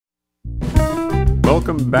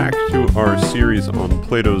Welcome back to our series on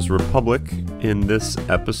Plato's Republic. In this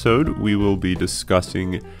episode, we will be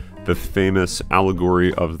discussing the famous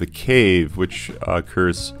allegory of the cave, which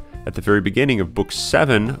occurs at the very beginning of Book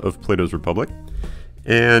 7 of Plato's Republic.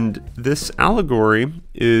 And this allegory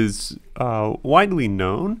is widely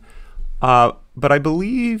known, but I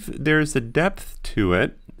believe there's a depth to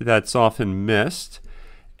it that's often missed.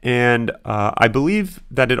 And I believe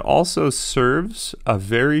that it also serves a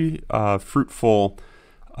very fruitful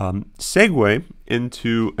segue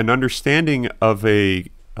into an understanding of a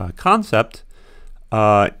concept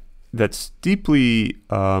that's deeply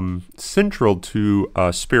central to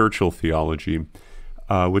spiritual theology,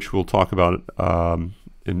 which we'll talk about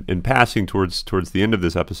in passing towards the end of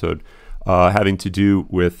this episode, having to do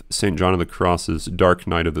with St. John of the Cross's dark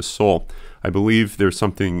night of the soul. I believe there's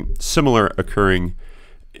something similar occurring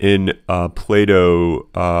in Plato,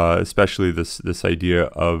 especially this idea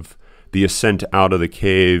of the ascent out of the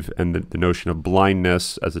cave and the notion of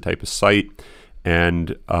blindness as a type of sight,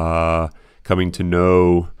 and coming to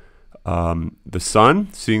know the sun,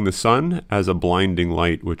 seeing the sun as a blinding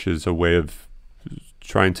light, which is a way of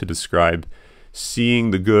trying to describe seeing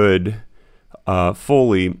the good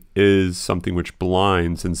fully is something which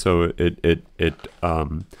blinds, and so it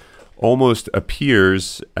almost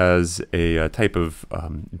appears as a type of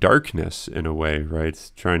darkness in a way,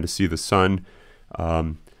 right? Trying to see the sun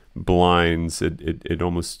blinds, it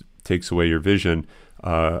almost takes away your vision.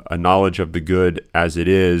 A knowledge of the good as it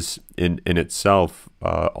is in itself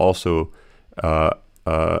also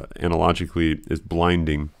analogically is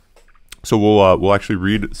blinding. So we'll actually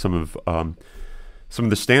read some of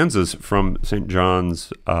the stanzas from St.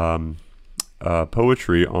 John's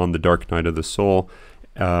poetry on the dark night of the soul.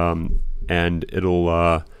 And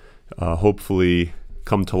it'll hopefully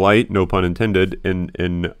come to light, no pun intended,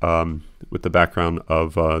 in with the background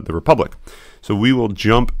of the Republic. So we will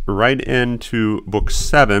jump right into Book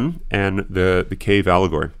 7 and the cave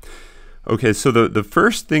allegory. Okay, so the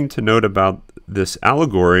first thing to note about this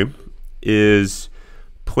allegory is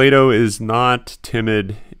Plato is not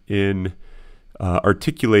timid in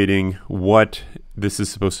articulating what this is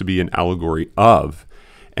supposed to be an allegory of,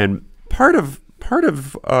 and part of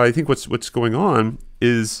I think what's going on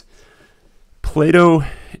is Plato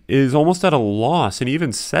is almost at a loss, and he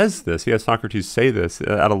even says this. He has Socrates say this,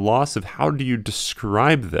 at a loss of how do you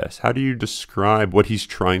describe this? How do you describe what he's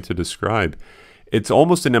trying to describe? It's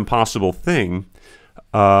almost an impossible thing.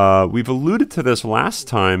 We've alluded to this last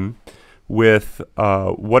time with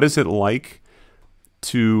what is it like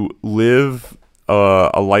to live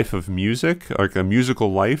a life of music, like a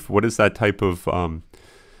musical life? What is that type of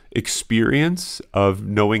experience of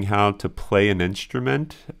knowing how to play an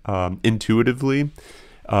instrument intuitively?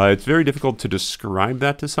 It's very difficult to describe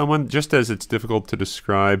that to someone, just as it's difficult to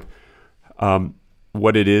describe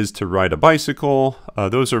what it is to ride a bicycle.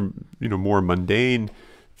 Those are more mundane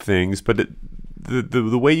things, but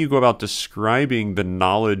the way you go about describing the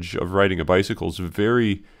knowledge of riding a bicycle is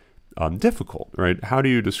very difficult, right? How do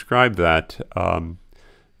you describe that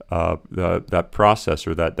that process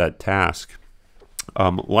or that task?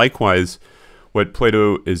 Likewise, what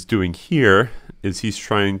Plato is doing here is he's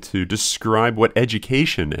trying to describe what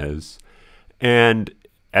education is, and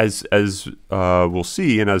as we'll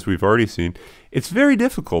see, and as we've already seen, it's very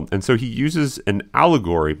difficult. And so he uses an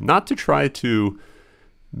allegory, not to try to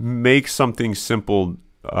make something simple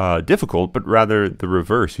difficult, but rather the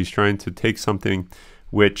reverse. He's trying to take something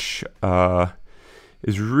which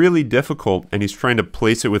is really difficult, and he's trying to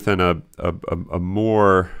place it within a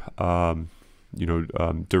more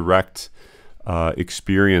direct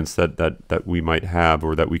experience that we might have,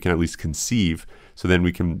 or that we can at least conceive. So then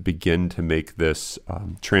we can begin to make this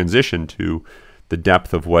transition to the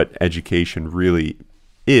depth of what education really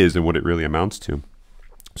is and what it really amounts to.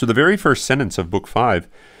 So the very first sentence of Book 5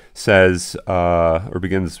 says, or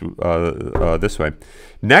begins this way: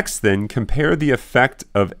 "Next then, compare the effect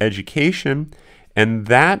of education and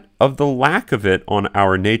that of the lack of it on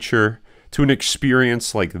our nature to an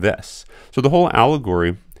experience like this." So the whole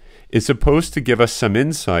allegory is supposed to give us some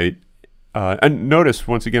insight. And notice,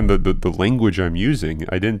 once again, the language I'm using.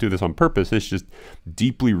 I didn't do this on purpose. It's just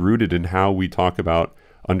deeply rooted in how we talk about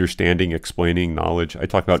understanding, explaining knowledge. I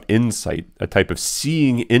talk about insight, a type of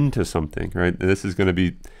seeing into something, right? And this is going to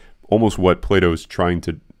be almost what Plato is trying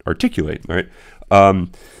to articulate, right?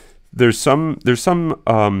 There's some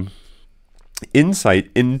insight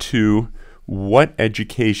into what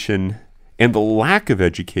education and the lack of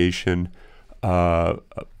education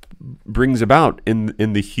brings about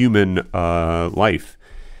in the human life.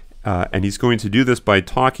 And he's going to do this by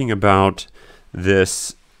talking about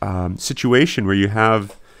this situation where you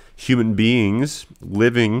have human beings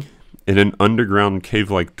living in an underground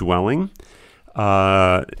cave-like dwelling.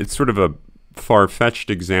 It's sort of a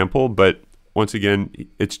far-fetched example, but once again,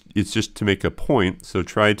 it's just to make a point. So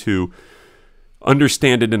try to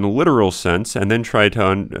understand it in a literal sense, and then try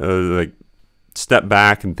to like step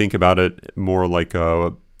back and think about it more like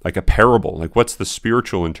a parable. Like, what's the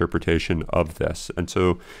spiritual interpretation of this? And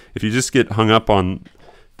so, if you just get hung up on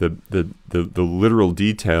the literal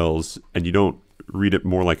details and you don't read it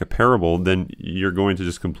more like a parable, then you're going to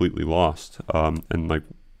just completely lost and like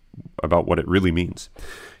about what it really means.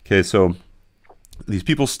 Okay, so these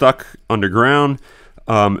people stuck underground,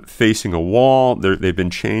 facing a wall. They've been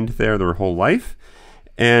chained there their whole life,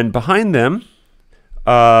 and behind them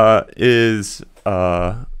is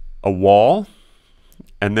a wall,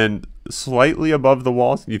 and then slightly above the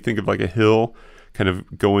wall, you think of like a hill kind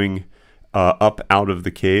of going up out of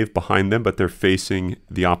the cave behind them, but they're facing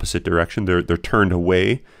the opposite direction. They're turned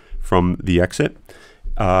away from the exit,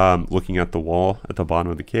 looking at the wall at the bottom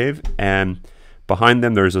of the cave. And behind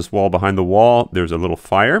them, there's this wall. Behind the wall, there's a little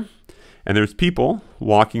fire, and there's people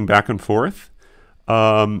walking back and forth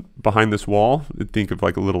behind this wall. Think of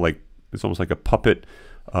like a little, like, it's almost like a puppet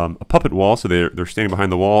wall. So they're standing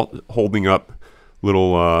behind the wall, holding up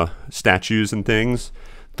little statues and things.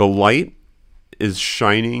 The light is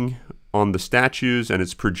shining on the statues, and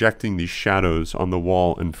it's projecting these shadows on the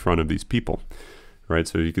wall in front of these people, right?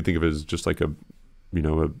 So you could think of it as just like a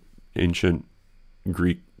ancient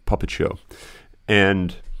Greek puppet show.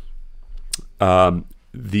 And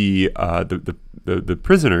the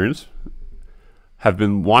prisoners have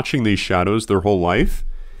been watching these shadows their whole life,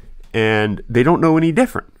 and they don't know any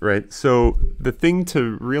different, right? So the thing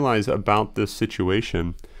to realize about this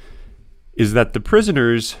situation is that the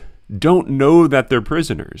prisoners don't know that they're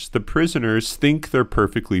prisoners. The prisoners think they're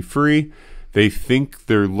perfectly free. They think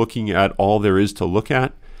they're looking at all there is to look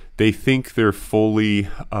at. They think they're fully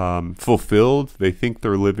fulfilled. They think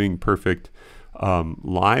they're living perfect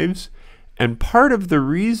lives. And part of the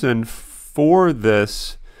reason for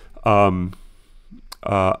this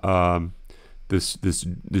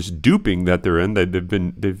this duping that they're in,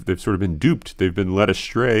 they've sort of been duped. They've been led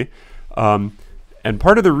astray. And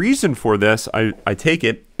part of the reason for this, I take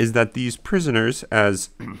it, is that these prisoners, as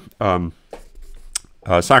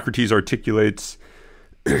Socrates articulates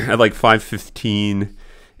at like 515a,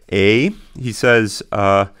 he says,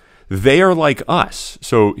 they are like us.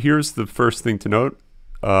 So here's the first thing to note,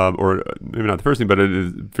 or maybe not the first thing, but it is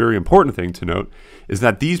a very important thing to note, is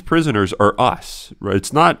that these prisoners are us, right?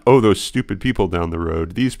 It's not, oh, those stupid people down the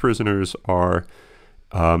road. These prisoners are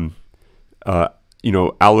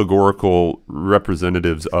allegorical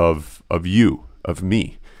representatives of you, of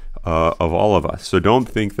me, of all of us. So don't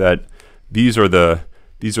think that these are the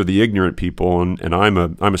ignorant people, and I'm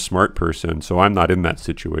a smart person, so I'm not in that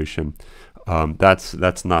situation.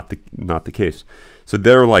 That's not the case. So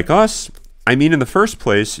they're like us. I mean, in the first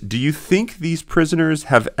place, do you think these prisoners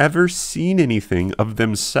have ever seen anything of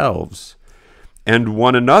themselves and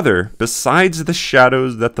one another besides the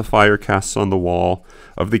shadows that the fire casts on the wall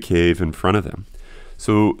of the cave in front of them?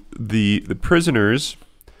 So the prisoners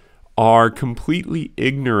are completely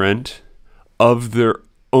ignorant of their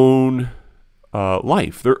own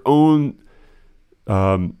life, their own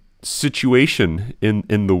situation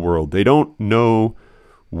in the world. They don't know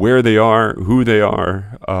where they are, who they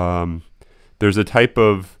are. There's a type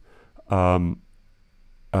of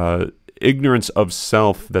ignorance of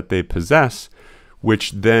self that they possess,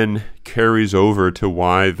 which then carries over to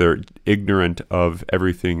why they're ignorant of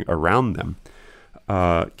everything around them.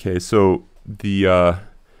 Okay, so at the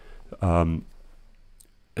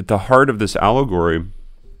heart of this allegory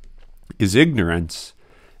is ignorance,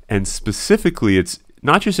 and specifically, it's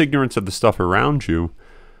not just ignorance of the stuff around you,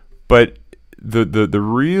 but the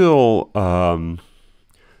real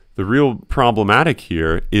problematic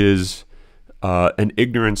here is an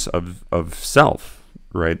ignorance of self,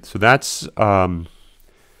 right? So that's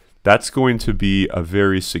going to be a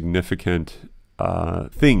very significant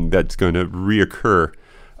thing that's going to reoccur,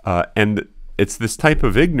 and it's this type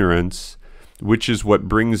of ignorance which is what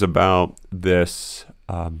brings about this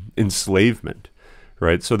enslavement,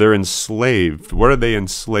 right? So they're enslaved. What are they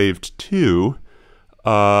enslaved to?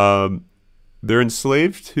 They're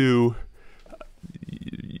enslaved to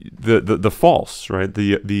the false, right?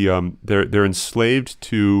 They're enslaved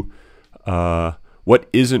to what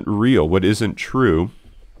isn't real, what isn't true,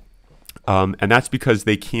 and that's because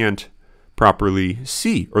they can't properly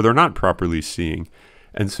see, or they're not properly seeing.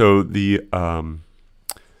 And so the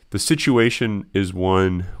situation is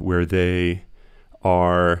one where they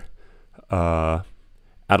are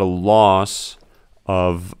at a loss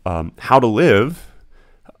of how to live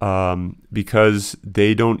because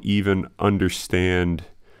they don't even understand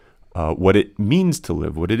what it means to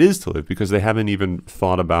live, what it is to live, because they haven't even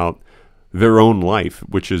thought about their own life,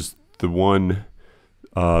 which is the one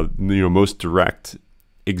most direct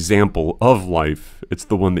example of life. It's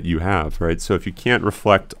the one that you have, right? So if you can't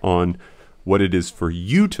reflect on what it is for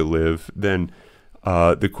you to live, then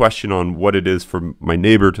the question on what it is for my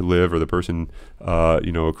neighbor to live or the person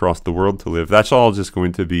across the world to live, that's all just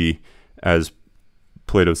going to be, as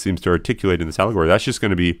Plato seems to articulate in this allegory, that's just going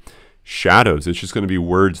to be shadows. It's just going to be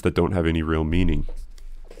words that don't have any real meaning.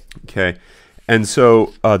 Okay, and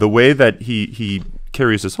so the way that he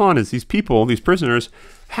carries this on is these people, these prisoners,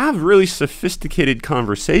 have really sophisticated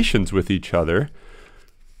conversations with each other,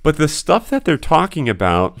 but the stuff that they're talking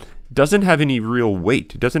about doesn't have any real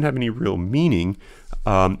weight. It doesn't have any real meaning.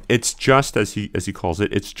 It's just, as he calls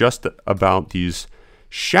it, it's just about these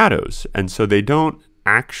shadows, and so they don't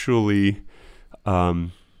actually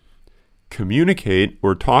communicate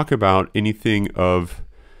or talk about anything of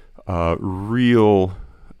real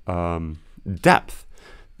depth.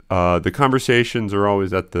 The conversations are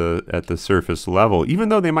always at the surface level, even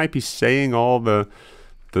though they might be saying all the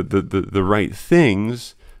right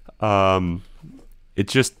things. It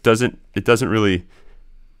just doesn't really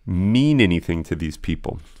mean anything to these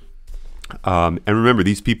people. And remember,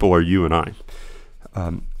 these people are you and I.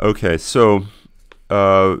 Okay, so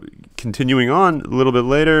continuing on a little bit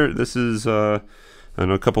later, this is a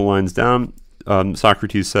couple lines down.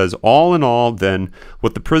 Socrates says, "All in all, then,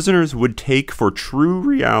 what the prisoners would take for true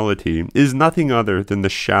reality is nothing other than the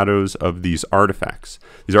shadows of these artifacts.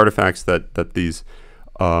 These artifacts that these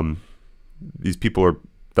people are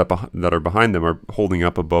that are behind them are holding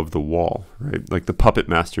up above the wall, right? Like the puppet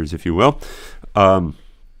masters, if you will,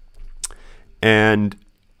 and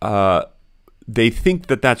they think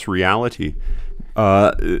that that's reality.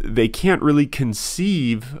 They can't really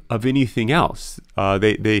conceive of anything else.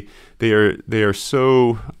 They are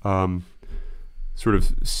so sort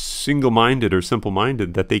of single-minded or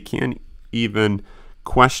simple-minded that they can't even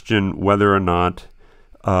question whether or not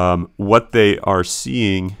what they are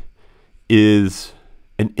seeing is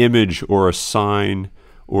an image or a sign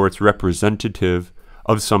or it's representative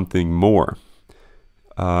of something more.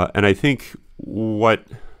 And I think what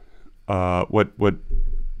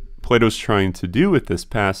Plato's trying to do with this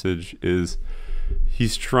passage is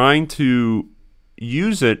he's trying to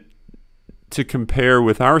use it to compare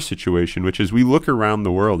with our situation, which is we look around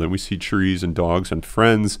the world and we see trees and dogs and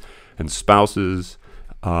friends and spouses.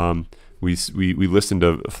 We listen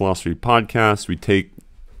to philosophy podcasts. We take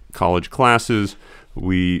college classes.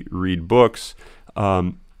 We read books.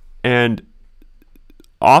 And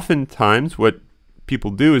oftentimes what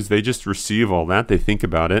people do is they just receive all that. They think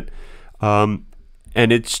about it. And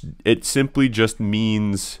it simply just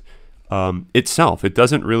means itself. It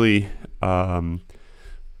doesn't really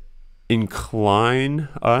incline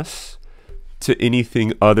us to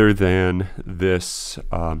anything other than this,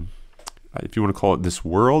 if you want to call it this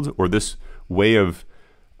world or this way of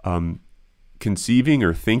conceiving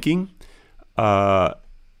or thinking. But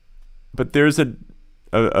there's a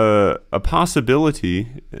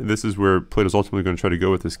possibility, this is where Plato's ultimately going to try to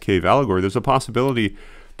go with this cave allegory, there's a possibility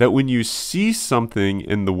that when you see something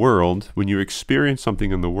in the world, when you experience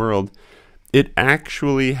something in the world, it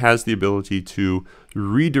actually has the ability to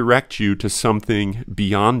redirect you to something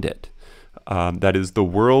beyond it. That is, the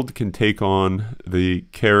world can take on the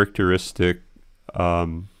characteristic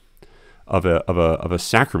of a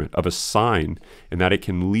sacrament, of a sign, and that it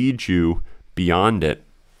can lead you beyond it.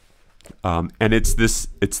 And it's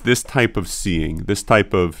this type of seeing, this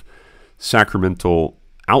type of sacramental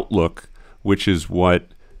outlook, which is what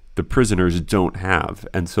the prisoners don't have.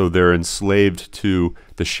 And so they're enslaved to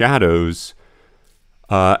the shadows,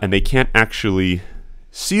 and they can't actually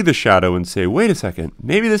see the shadow and say, wait a second,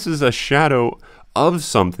 maybe this is a shadow of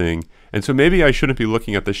something, and so maybe I shouldn't be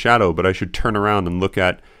looking at the shadow, but I should turn around and look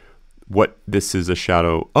at what this is a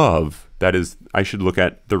shadow of. That is, I should look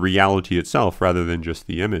at the reality itself rather than just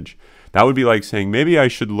the image. That would be like saying, maybe I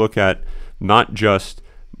should look at not just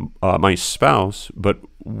my spouse, but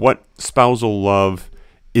what spousal love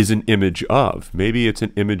is an image of. Maybe it's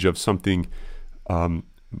an image of something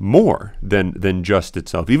more than just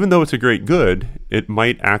itself. Even though it's a great good, it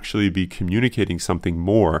might actually be communicating something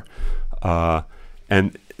more.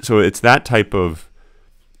 And so it's that type of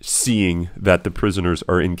seeing that the prisoners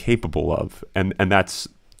are incapable of. And that's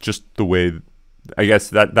just the way, I guess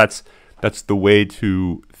that's the way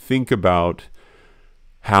to think about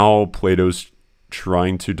how Plato's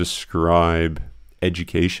trying to describe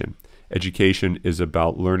education. Education is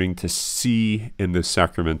about learning to see in this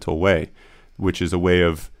sacramental way, which is a way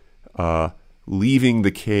of leaving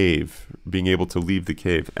the cave, being able to leave the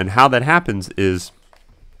cave. And how that happens is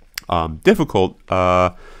difficult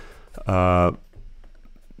to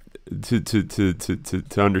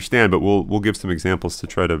understand, but we'll give some examples to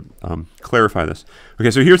try to clarify this.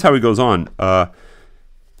 Okay, so here's how it goes on.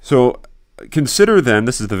 So consider then,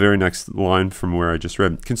 this is the very next line from where I just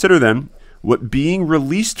read. Consider then what being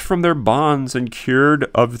released from their bonds and cured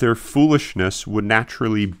of their foolishness would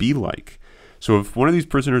naturally be like. So if one of these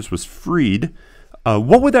prisoners was freed,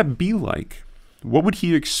 what would that be like? What would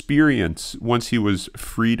he experience once he was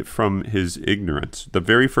freed from his ignorance? The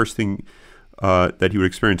very first thing that he would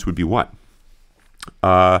experience would be what?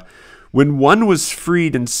 When one was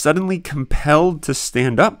freed and suddenly compelled to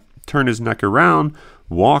stand up, turn his neck around,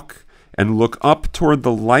 walk, and look up toward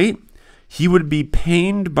the light, he would be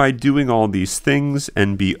pained by doing all these things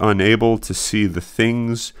and be unable to see the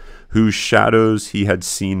things whose shadows he had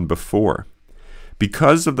seen before,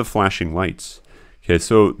 because of the flashing lights. Okay,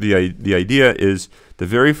 so the idea is the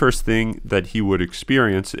very first thing that he would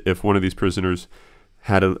experience if one of these prisoners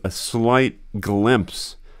had a slight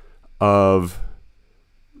glimpse of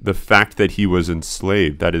the fact that he was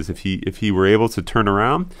enslaved. That is, if he were able to turn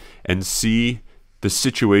around and see the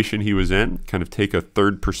situation he was in, kind of take a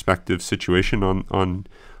third perspective situation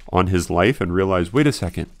on his life and realize, wait a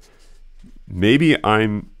second, maybe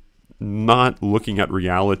I'm not looking at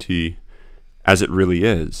reality as it really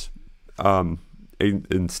is.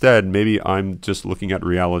 Instead, maybe I'm just looking at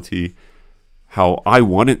reality how I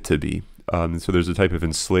want it to be. So there's a type of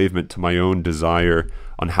enslavement to my own desire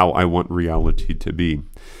on how I want reality to be.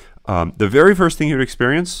 The very first thing he would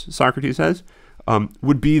experience, Socrates says,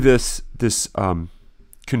 would be this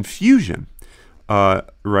confusion,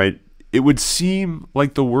 right? It would seem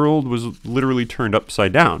like the world was literally turned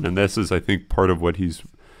upside down, and this is, I think, part of what he's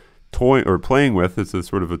playing with. It's a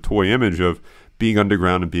sort of a toy image of being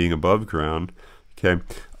underground and being above ground. Okay,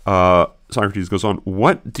 Socrates goes on.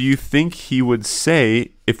 What do you think he would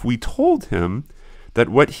say if we told him that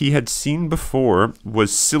what he had seen before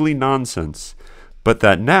was silly nonsense, but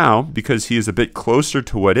that now, because he is a bit closer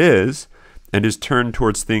to what is and is turned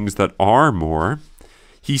towards things that are more,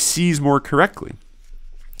 he sees more correctly?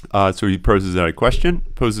 So he poses it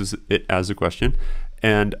as a question,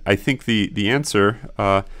 and I think the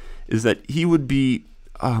answer is that he would be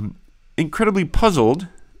incredibly puzzled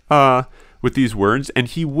with these words, and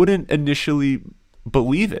he wouldn't initially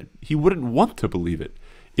believe it. He wouldn't want to believe it.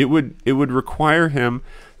 It would require him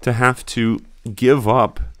to have to give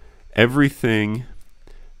up everything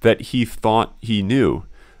that he thought he knew.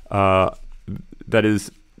 That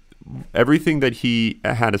is, everything that he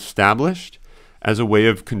had established as a way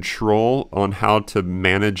of control on how to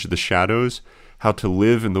manage the shadows, how to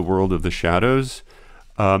live in the world of the shadows.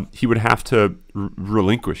 He would have to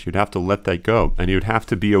relinquish. He'd have to let that go, and he would have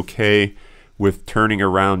to be okay with turning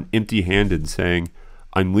around empty-handed, saying,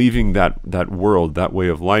 I'm leaving that world, that way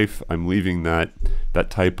of life. I'm leaving that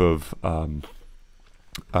type of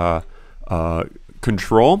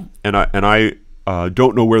control, and I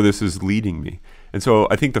don't know where this is leading me. And so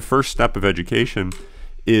I think the first step of education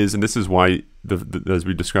is, and this is why, as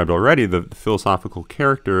we described already, the philosophical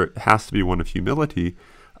character has to be one of humility,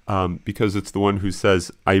 because it's the one who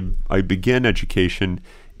says, I begin education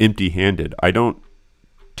empty-handed. I don't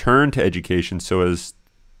turn to education so as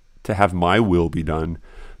to have my will be done,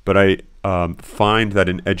 but I find that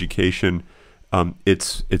in education,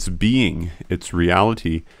 it's being, it's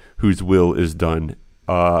reality whose will is done,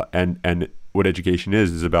 and what education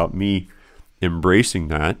is about me embracing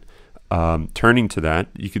that, turning to that.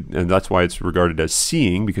 And that's why it's regarded as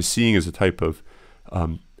seeing, because seeing is a type of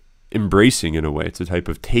embracing in a way. It's a type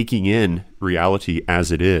of taking in reality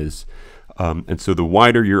as it is. And so the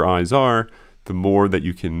wider your eyes are, the more that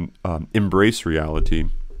you can embrace reality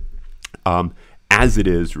as it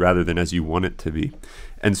is rather than as you want it to be.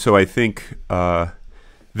 And so I think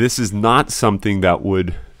this is not something that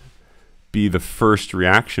would be the first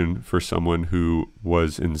reaction for someone who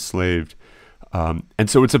was enslaved. And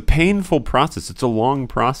so it's a painful process. It's a long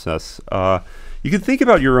process. You can think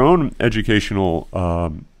about your own educational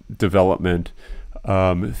development,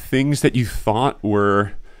 things that you thought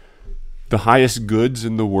were the highest goods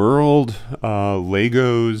in the world,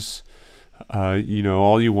 Legos,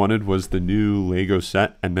 all you wanted was the new Lego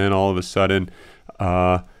set, and then all of a sudden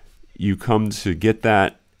you come to get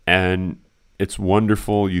that, and it's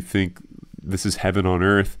wonderful. You think this is heaven on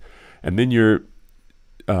earth, and then you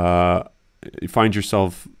find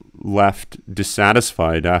yourself left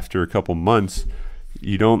dissatisfied after a couple months.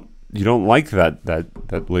 You don't like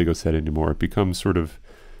that Lego set anymore. It becomes sort of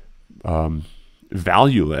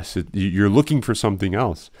valueless. You're looking for something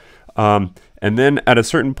else. And then at a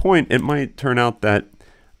certain point, it might turn out that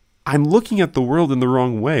I'm looking at the world in the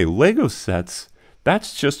wrong way. Lego sets,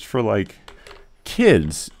 that's just for like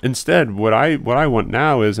kids. Instead, what I want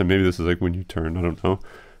now is, and maybe this is like when you turn, I don't know,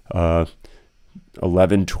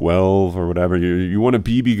 11, 12 or whatever, you want a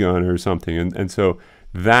BB gun or something. And so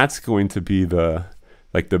that's going to be the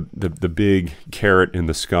big carrot in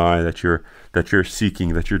the sky that you're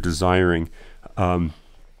seeking, that you're desiring. But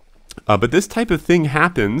this type of thing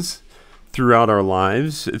happens throughout our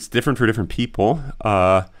lives. It's different for different people,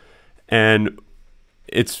 and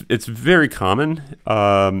it's very common.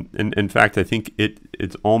 In fact, I think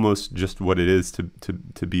it's almost just what it is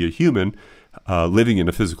to be a human living in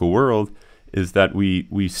a physical world, is that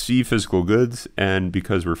we see physical goods, and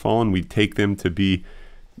because we're fallen, we take them to be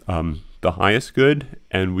the highest good,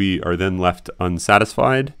 and we are then left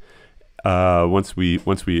unsatisfied once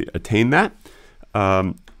we attain that.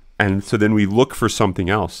 And so then we look for something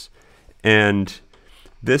else. And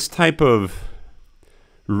this type of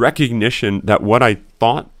recognition that what I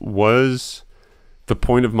thought was the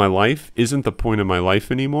point of my life isn't the point of my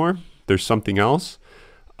life anymore, there's something else,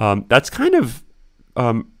 that's kind of,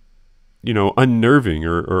 unnerving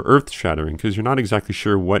or earth-shattering, because you're not exactly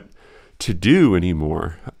sure what to do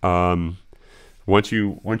anymore. Once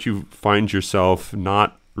you find yourself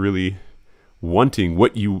not really wanting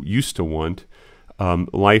what you used to want,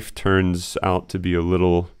 life turns out to be a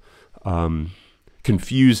little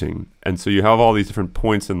confusing. And so you have all these different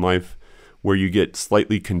points in life where you get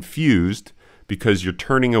slightly confused because you're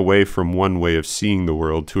turning away from one way of seeing the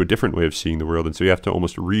world to a different way of seeing the world. And so you have to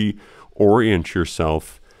almost reorient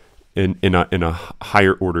yourself in a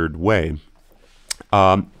higher ordered way.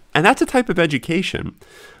 And that's a type of education.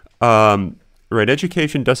 Right?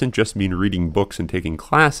 Education doesn't just mean reading books and taking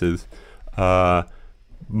classes.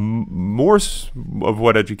 More of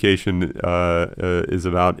what education is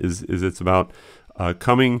about is it's about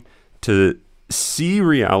coming to see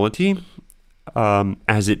reality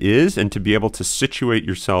as it is, and to be able to situate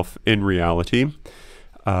yourself in reality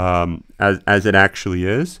as it actually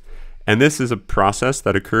is. And this is a process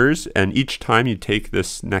that occurs, and each time you take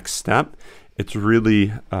this next step, it's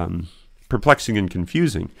really perplexing and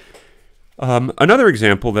confusing. Another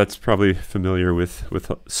example that's probably familiar with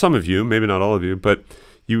some of you, maybe not all of you, but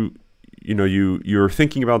you're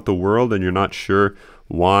thinking about the world and you're not sure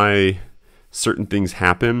why certain things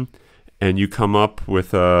happen, and you come up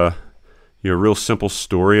with a real simple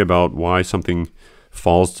story about why something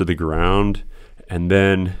falls to the ground, and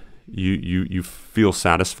then you feel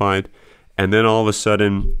satisfied, and then all of a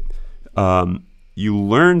sudden you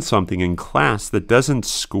learn something in class that doesn't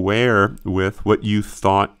square with what you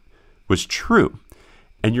thought was true.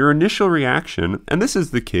 And your initial reaction, and this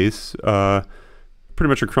is the case pretty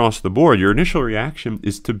much across the board, your initial reaction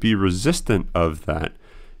is to be resistant of that,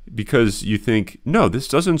 because you think, no, this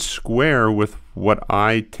doesn't square with what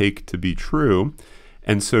I take to be true.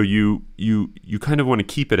 And so you kind of want to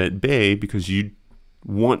keep it at bay because you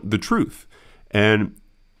want the truth. And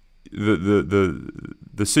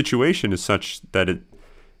the situation is such that it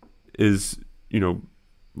is,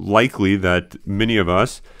 likely that many of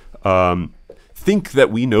us think that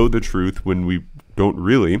we know the truth when we don't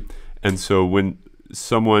really. And so when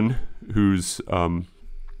someone who's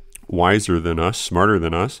wiser than us, smarter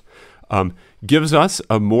than us, gives us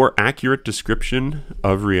a more accurate description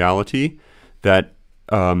of reality that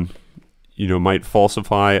might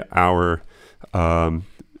falsify our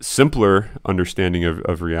simpler understanding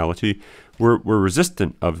of reality, we're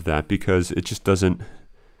resistant of that because it just doesn't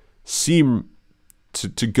seem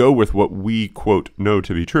to go with what we, quote, know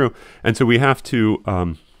to be true. And so we have to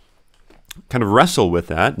kind of wrestle with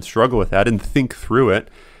that and struggle with that and think through it.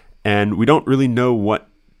 And we don't really know what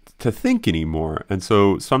to think anymore. And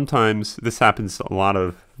so sometimes this happens a lot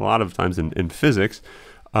of times in physics,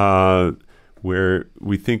 where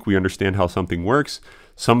we think we understand how something works.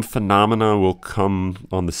 Some phenomena will come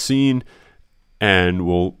on the scene, and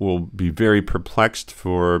we'll be very perplexed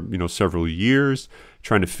for several years,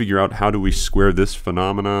 trying to figure out how do we square this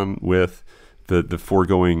phenomenon with the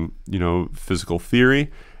foregoing physical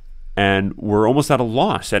theory. And we're almost at a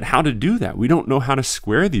loss at how to do that. We don't know how to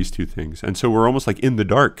square these two things. And so we're almost like in the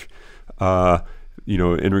dark,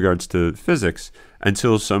 in regards to physics,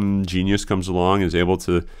 until some genius comes along and is able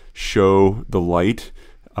to show the light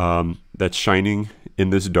that's shining in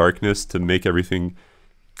this darkness to make everything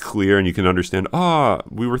clear. And you can understand,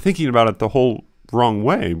 we were thinking about it the whole wrong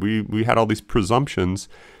way. We had all these presumptions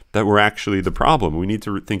that were actually the problem. We need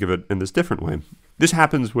to think of it in this different way. This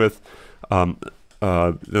happens with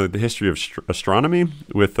the history of astronomy,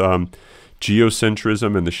 with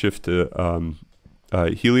geocentrism and the shift to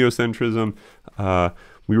heliocentrism.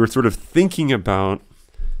 we were sort of thinking about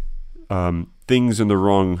things in the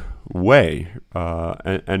wrong way,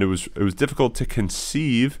 and it was difficult to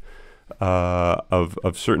conceive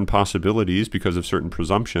of certain possibilities because of certain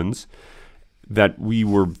presumptions that we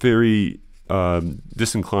were very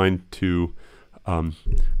disinclined to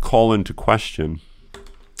call into question.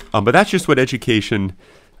 But that's just what education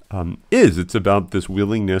is. It's about this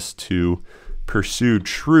willingness to pursue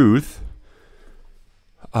truth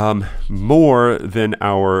more than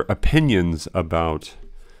our opinions about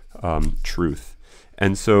truth.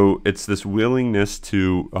 And so it's this willingness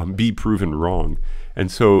to be proven wrong.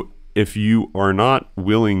 And so if you are not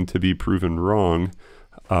willing to be proven wrong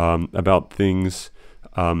about things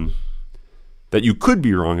that you could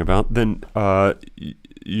be wrong about, then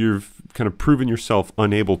you've kind of proven yourself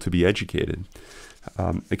unable to be educated.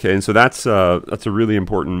 Okay, and so that's a really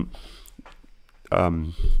important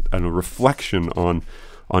reflection on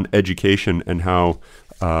education and how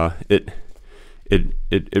it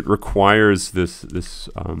requires this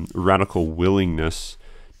radical willingness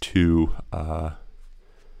to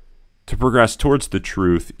progress towards the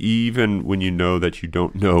truth, even when you know that you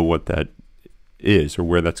don't know what that is or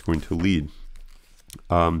where that's going to lead.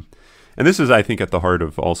 And this is, I think, at the heart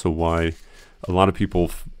of also why a lot of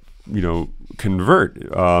people,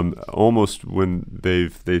 convert almost when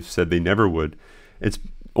they've said they never would. It's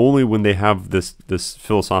only when they have this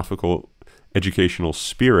philosophical educational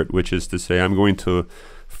spirit, which is to say, I'm going to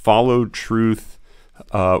follow truth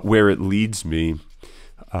where it leads me.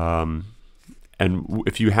 And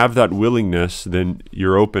if you have that willingness, then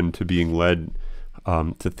you're open to being led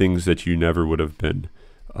to things that you never would have been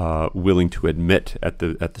willing to admit at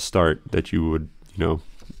the start that you would,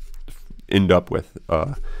 end up with.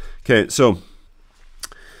 Okay, so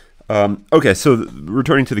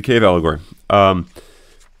returning to the cave allegory.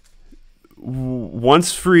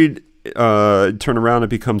 Once freed, turn around, it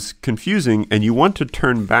becomes confusing, and you want to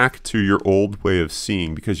turn back to your old way of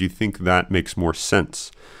seeing because you think that makes more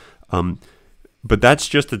sense. But that's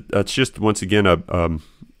just once again an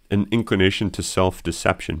inclination to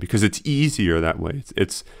self-deception because it's easier that way.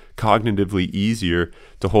 It's cognitively easier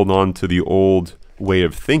to hold on to the old way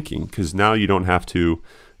of thinking because now you don't have to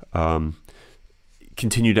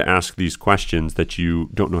continue to ask these questions that you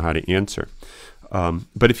don't know how to answer.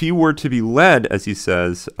 But if he were to be led, as he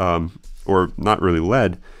says, or not really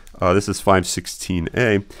led, this is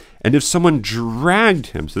 516a, and if someone dragged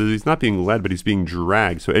him, so he's not being led, but he's being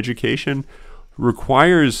dragged. So education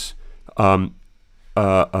requires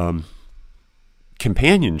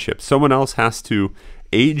companionship. Someone else has to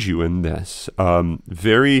aid you in this.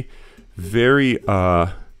 Very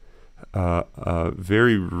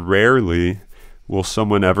rarely will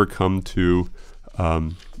someone ever come to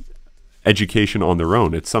education on their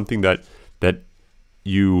own. It's something that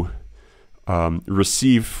you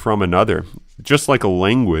receive from another. Just like a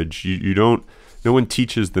language, no one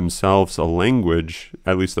teaches themselves a language,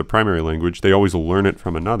 at least their primary language. They always learn it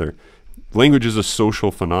from another. Language is a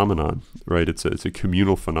social phenomenon, right? It's a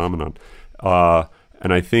communal phenomenon.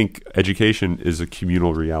 And I think education is a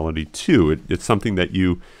communal reality too. It's something that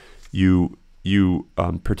you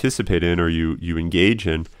participate in or you engage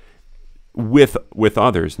in with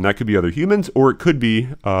others, and that could be other humans, or it could be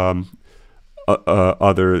other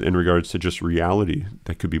in regards to just reality.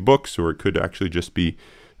 That could be books, or it could actually just be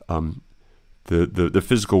the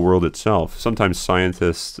physical world itself. Sometimes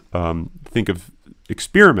scientists think of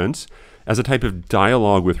experiments as a type of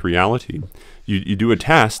dialogue with reality. You do a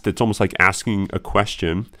test that's almost like asking a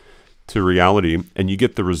question to reality, and you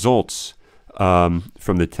get the results from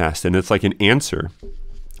the test, and it's like an answer.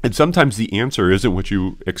 And sometimes the answer isn't what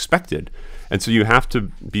you expected. And so you have to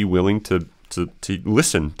be willing to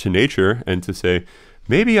listen to nature and to say,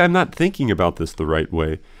 maybe I'm not thinking about this the right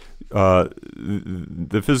way.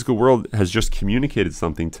 The physical world has just communicated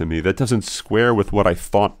something to me that doesn't square with what I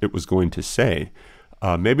thought it was going to say.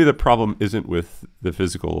 Maybe the problem isn't with the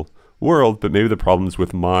physical world, but maybe the problem is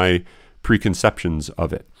with my preconceptions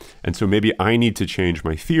of it. And so maybe I need to change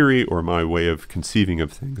my theory or my way of conceiving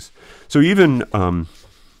of things. So even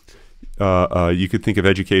you could think of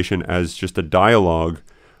education as just a dialogue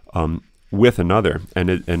with another, and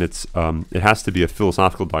it has to be a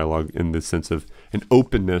philosophical dialogue in the sense of an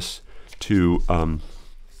openness to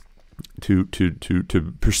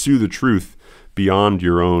pursue the truth beyond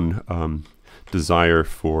your own desire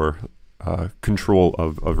for control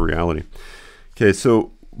of reality. Okay,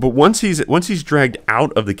 so but once he's dragged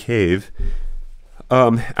out of the cave,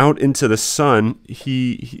 out into the sun,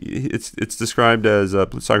 it's described as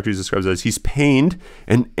Socrates describes it as he's pained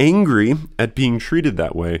and angry at being treated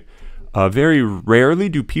that way. Very rarely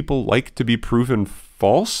do people like to be proven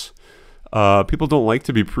false. People don't like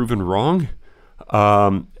to be proven wrong.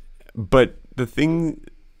 But the thing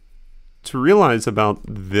to realize about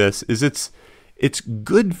this is it's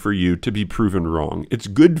good for you to be proven wrong. It's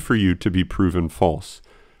good for you to be proven false.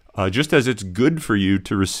 Just as it's good for you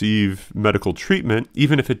to receive medical treatment,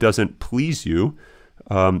 even if it doesn't please you.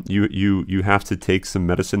 You have to take some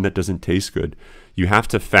medicine that doesn't taste good. You have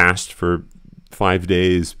to fast for 5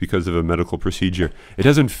 days because of a medical procedure. It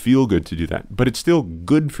doesn't feel good to do that, but it's still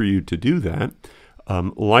good for you to do that.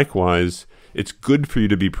 Likewise, it's good for you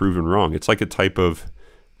to be proven wrong. It's like a type of,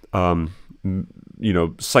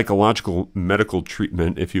 psychological medical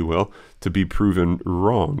treatment, if you will, to be proven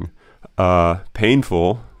wrong.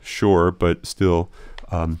 Painful, sure, but still,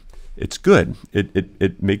 it's good.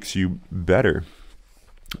 It makes you better.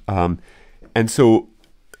 And so,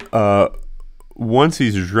 once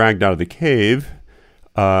he's dragged out of the cave,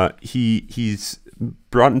 he's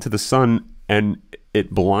brought into the sun, and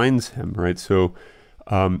it blinds him, right? So,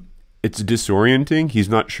 it's disorienting. He's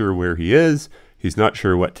not sure where he is. He's not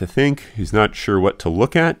sure what to think. He's not sure what to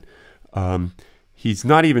look at. He's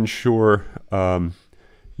not even sure,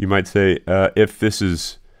 you might say, if this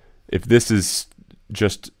is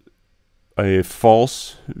just a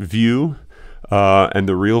false view, and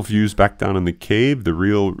the real view's back down in the cave, the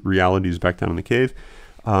real reality is back down in the cave.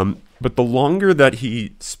 But the longer that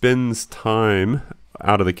he spends time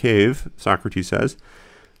out of the cave, Socrates says,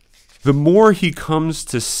 the more he comes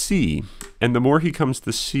to see. And the more he comes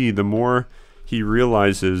to see, the more he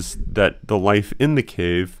realizes that the life in the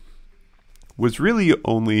cave was really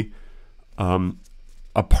only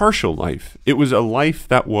a partial life. It was a life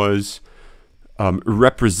that was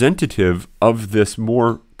representative of this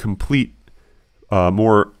more complete,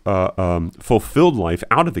 more fulfilled life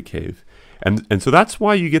out of the cave. And so that's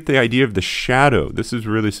why you get the idea of the shadow. This is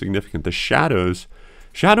really significant. The shadows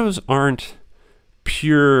aren't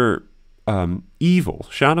pure evil.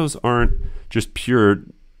 Shadows aren't just pure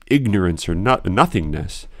ignorance or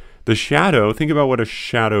nothingness. The shadow, think about what a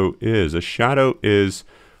shadow is. A shadow is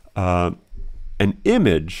an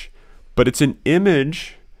image, but it's an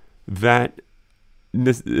image that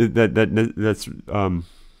it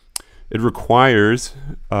requires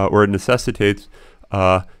or it necessitates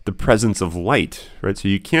the presence of light, right? So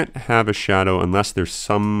you can't have a shadow unless there's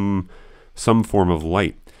some form of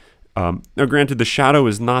light. Now, granted, the shadow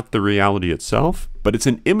is not the reality itself, but it's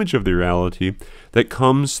an image of the reality that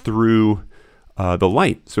comes through the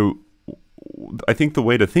light. So I think the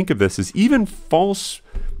way to think of this is even false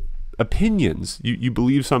opinions. You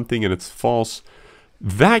believe something and it's false.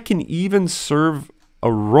 That can even serve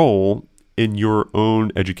a role in your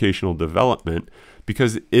own educational development,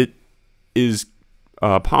 because it is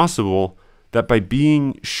possible that by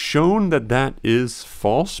being shown that that is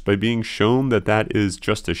false, by being shown that that is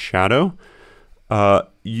just a shadow,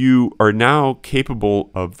 you are now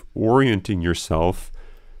capable of orienting yourself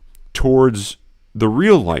towards the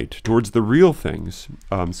real light, towards the real things.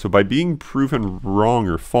 So by being proven wrong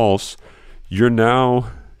or false, you're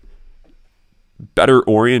now better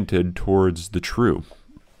oriented towards the true.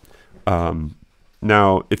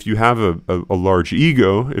 Now, if you have a large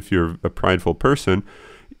ego, if you're a prideful person,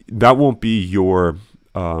 that won't be your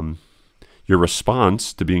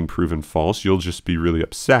response to being proven false. You'll just be really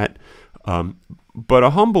upset. But a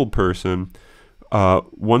humble person,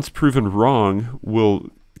 once proven wrong, will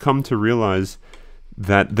come to realize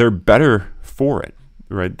that they're better for it,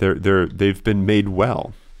 right? They've been made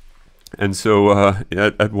well. And so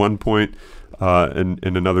at one point in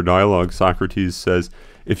another dialogue, Socrates says,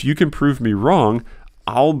 if you can prove me wrong,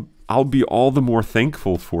 I'll be all the more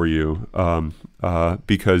thankful for you,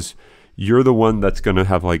 because you're the one that's going to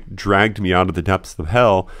have dragged me out of the depths of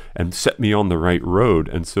hell and set me on the right road.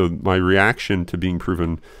 And so my reaction to being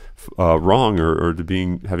proven wrong or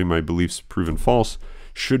to having my beliefs proven false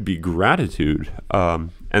should be gratitude.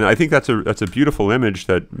 And I think that's a beautiful image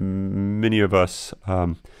that many of us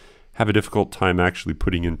have a difficult time actually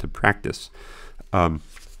putting into practice.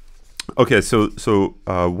 Okay, so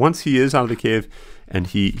once he is out of the cave and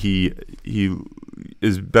he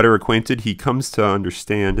is better acquainted, he comes to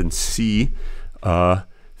understand and see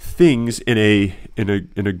things in a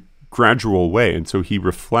gradual way, and so he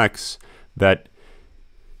reflects that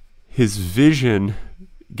his vision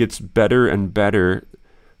gets better and better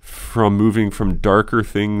from moving from darker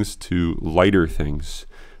things to lighter things.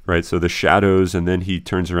 Right, so the shadows, and then he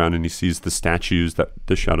turns around and he sees the statues that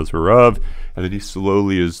the shadows were of, and then he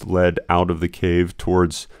slowly is led out of the cave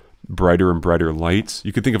towards brighter and brighter lights.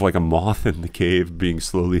 You could think of like a moth in the cave being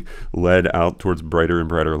slowly led out towards brighter and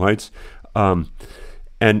brighter lights, and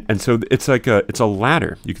so it's a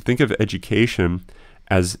ladder. You could think of education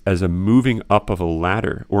as a moving up of a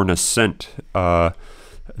ladder or an ascent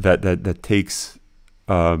that takes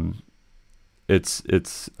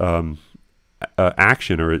its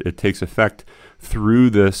action, or it takes effect through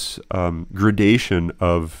this gradation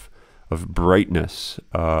of brightness,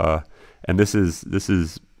 and this is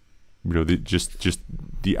just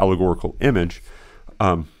the allegorical image,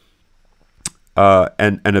 and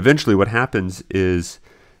eventually what happens is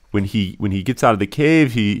when he gets out of the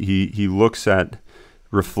cave, he looks at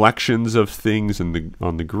reflections of things on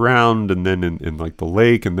the ground, and then in like the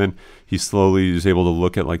lake, and then he slowly is able to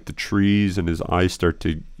look at like the trees, and his eyes start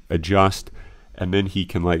to adjust, and then he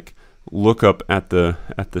can like look up at the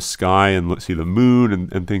sky and see the moon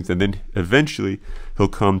and things, and then eventually he'll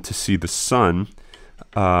come to see the sun,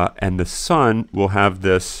 and the sun will have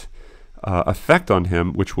this effect on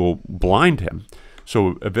him which will blind him.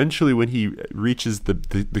 So eventually when he reaches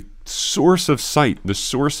the source of sight, the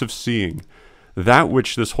source of seeing, that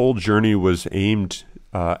which this whole journey was aimed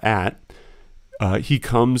at, he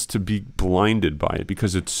comes to be blinded by it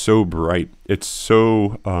because it's so bright. It's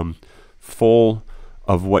so full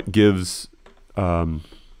of what gives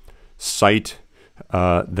sight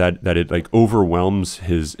that it like overwhelms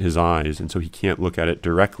his eyes, and so he can't look at it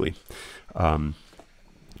directly.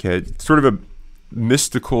 It's sort of a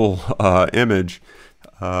mystical image,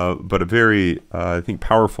 but a very I think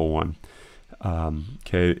powerful one.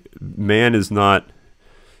 Man is not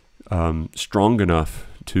strong enough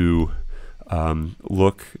to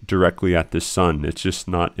look directly at the sun. It's just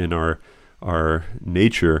not in our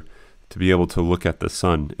nature to be able to look at the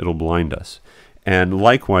sun. It'll blind us. And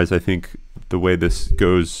likewise, I think the way this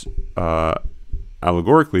goes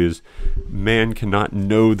allegorically is man cannot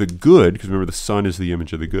know the good, because remember the sun is the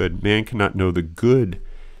image of the good. Man cannot know the good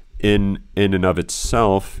in and of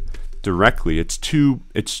itself directly. It's too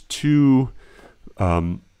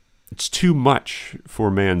much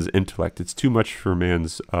for man's intellect. It's too much for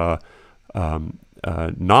man's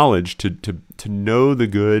knowledge to know the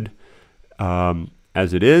good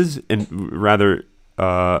as it is, and rather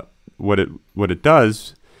what it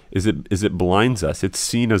does is it blinds us. It's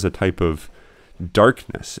seen as a type of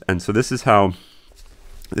darkness, and so this is how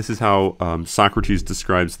Socrates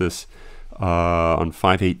describes this on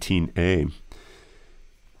 518a.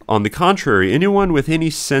 On the contrary, anyone with any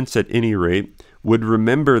sense at any rate would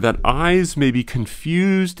remember that eyes may be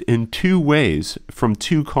confused in two ways from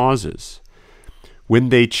two causes: when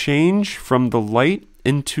they change from the light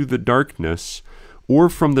into the darkness, or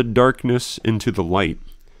from the darkness into the light.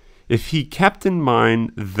 If he kept in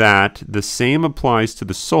mind that the same applies to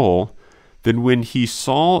the soul, then when he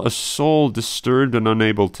saw a soul disturbed and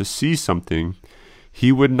unable to see something,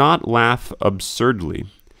 he would not laugh absurdly.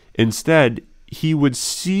 Instead, he would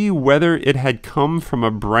see whether it had come from a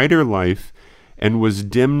brighter life and was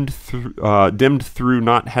dimmed through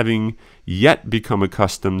not having yet become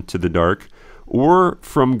accustomed to the dark, or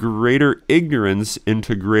from greater ignorance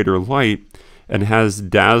into greater light, and was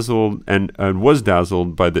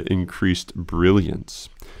dazzled by the increased brilliance.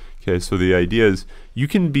 Okay, so the idea is you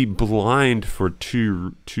can be blind for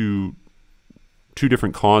two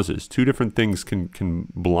different causes. Two different things can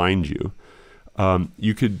blind you.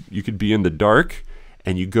 You could be in the dark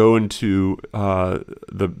and you go into the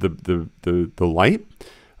light.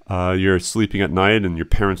 You're sleeping at night and your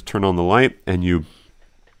parents turn on the light and you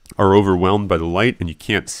are overwhelmed by the light and you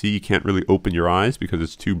can't see. You can't really open your eyes because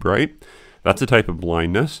it's too bright. That's a type of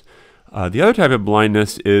blindness. The other type of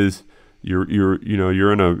blindness is you're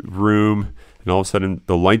in a room and all of a sudden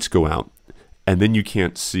the lights go out and then you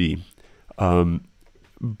can't see.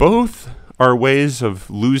 Both are ways of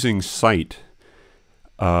losing sight,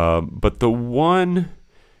 but the one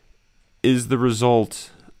is the result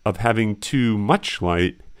of having too much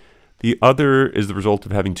light. The other is the result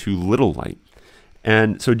of having too little light.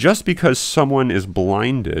 And so just because someone is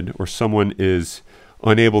blinded or someone is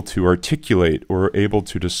unable to articulate or able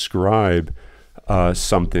to describe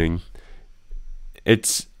something,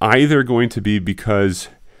 it's either going to be because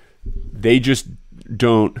they just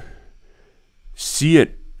don't see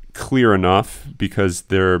it clear enough because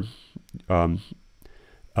they're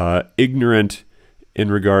ignorant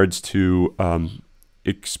in regards to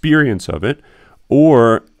experience of it,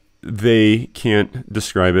 or they can't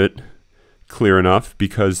describe it clear enough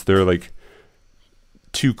because they're like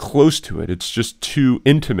too close to it. It's just too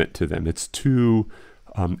intimate to them. It's too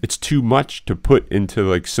much to put into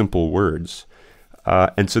like simple words.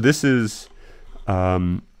 And so this is,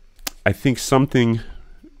 I think, something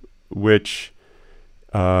which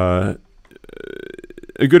a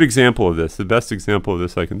good example of this, the best example of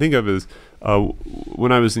this I can think of is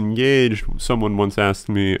when I was engaged, someone once asked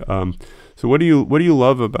me, "So what do you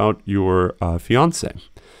love about your fiance?"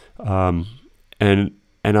 And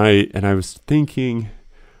I was thinking,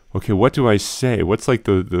 okay, what do I say? What's like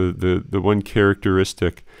the one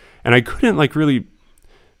characteristic? And I couldn't like really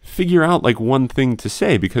figure out like one thing to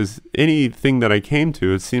say, because anything that I came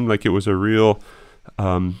to, it seemed like it was a real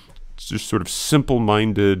just sort of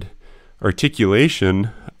simple-minded articulation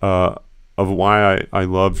of why I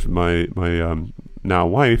loved my now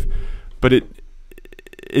wife, but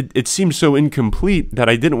it seemed so incomplete that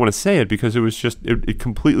I didn't want to say it, because it was just it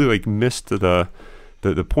completely like missed the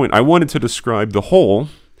point. I wanted to describe the whole,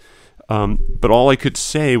 but all I could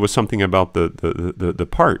say was something about the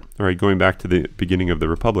part. All right, going back to the beginning of the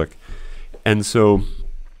Republic, and so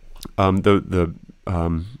the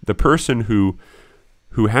person who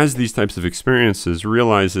has these types of experiences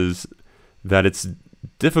realizes that it's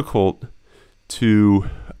difficult to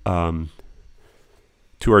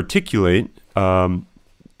articulate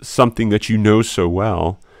something that you know so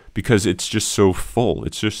well, because it's just so full.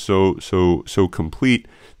 It's just so complete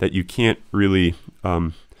that you can't really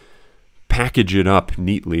package it up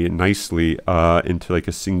neatly and nicely into like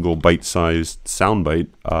a single bite-sized soundbite.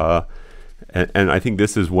 And I think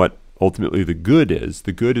this is what ultimately the good is.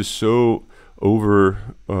 The good is so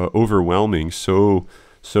overwhelming, so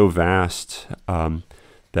vast,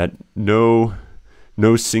 that no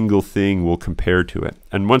single thing will compare to it.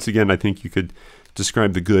 And once again, I think you could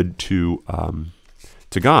describe the good to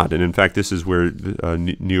God. And in fact, this is where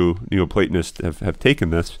Neoplatonists have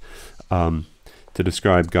taken this to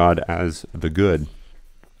describe God as the good.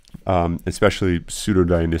 Especially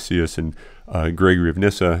Pseudo-Dionysius and Gregory of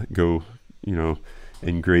Nyssa go,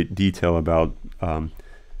 in great detail about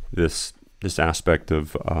this aspect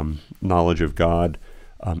of knowledge of God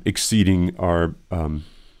exceeding our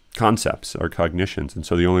concepts, our cognitions. And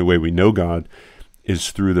so the only way we know God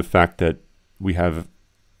is through the fact that we have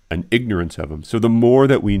an ignorance of him. So the more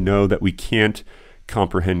that we know that we can't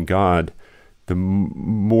comprehend God, the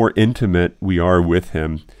more intimate we are with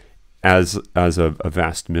him as a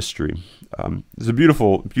vast mystery. It's a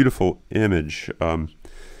beautiful image,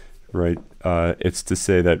 right? It's to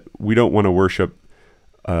say that we don't want to worship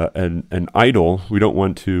an idol. We don't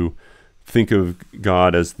want to think of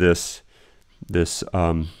God as this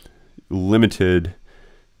limited,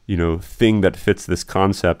 thing that fits this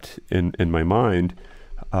concept in my mind.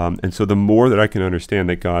 And so the more that I can understand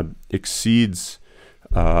that God exceeds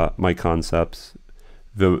my concepts,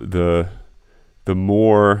 the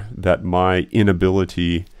more that my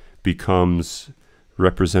inability becomes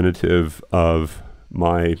representative of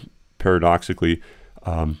my, paradoxically,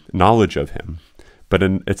 knowledge of him. But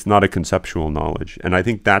it's not a conceptual knowledge. And I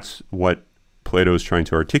think that's what Plato is trying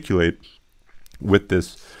to articulate with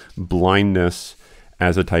this blindness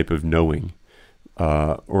as a type of knowing,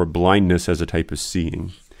 or blindness as a type of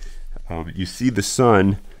seeing. You see the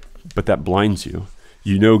sun, but that blinds you.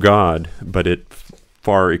 You know God, but it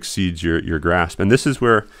far exceeds your grasp. And this is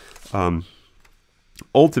where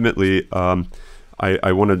ultimately I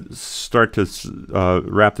want to start to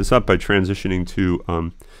wrap this up by transitioning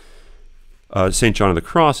to St. John of the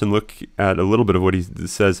Cross and look at a little bit of what he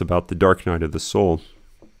says about the dark night of the soul.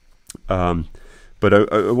 But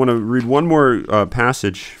I want to read one more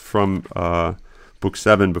passage from Book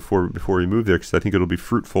 7 before we move there, because I think it'll be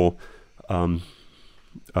fruitful when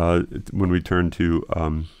we turn to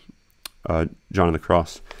John of the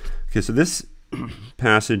Cross. Okay, so this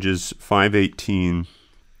passage is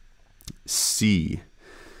 518c.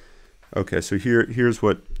 Okay, so here's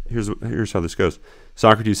how this goes.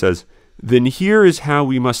 Socrates says, "Then here is how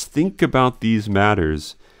we must think about these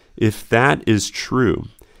matters, if that is true.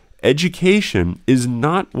 Education is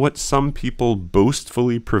not what some people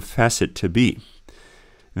boastfully profess it to be.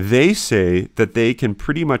 They say that they can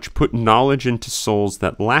pretty much put knowledge into souls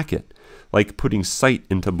that lack it, like putting sight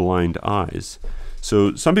into blind eyes."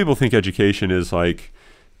 So some people think education is like,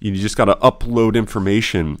 you just got to upload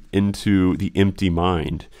information into the empty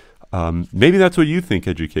mind. Maybe that's what you think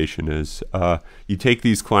education is. You take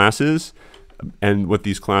these classes, and what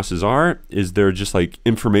these classes are is they're just like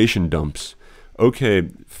information dumps. Okay,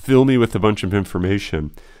 fill me with a bunch of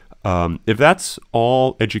information. If that's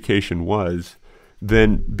all education was,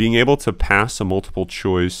 then being able to pass a multiple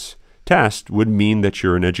choice test would mean that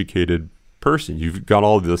you're an educated person. You've got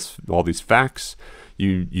all these facts.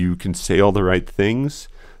 You can say all the right things.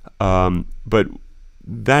 But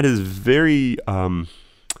that is a very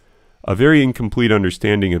incomplete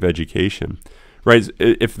understanding of education, right?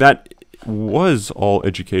 If that was all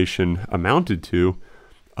education amounted to,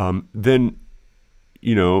 then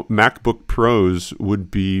MacBook Pros would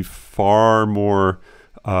be far more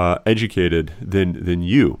educated than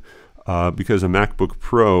you, because a MacBook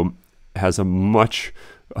Pro has a much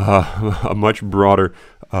broader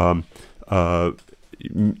hard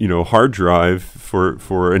drive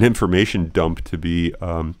for an information dump to be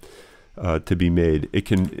made. It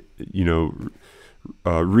can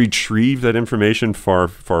retrieve that information far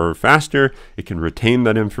faster. It can retain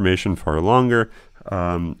that information far longer,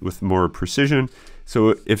 with more precision.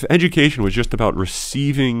 So if education was just about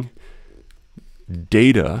receiving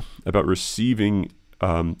data, about receiving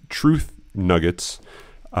truth nuggets,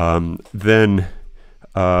 then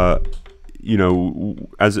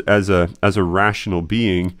as a rational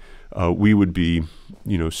being, we would be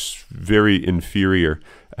very inferior,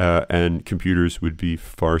 and computers would be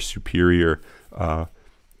far superior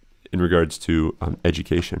in regards to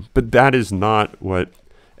education. But that is not what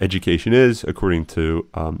education is, according to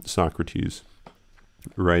Socrates,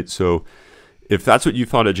 right? So if that's what you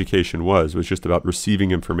thought education was just about receiving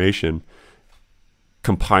information,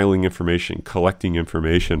 compiling information, collecting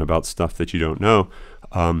information about stuff that you don't know,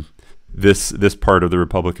 this part of the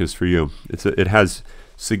Republic is for you. It has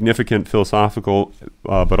significant philosophical,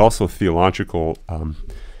 but also theological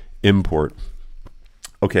import.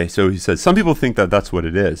 Okay, so he says, some people think that that's what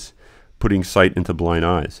it is, putting sight into blind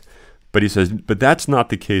eyes. But he says, but that's not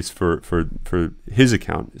the case for his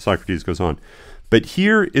account. Socrates goes on. But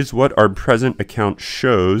here is what our present account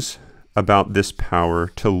shows about this power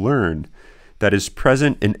to learn that is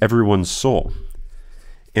present in everyone's soul,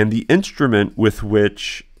 and the instrument with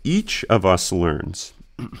which each of us learns.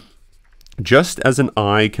 Just as an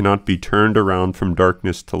eye cannot be turned around from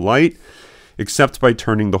darkness to light, except by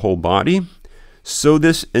turning the whole body, so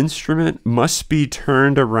this instrument must be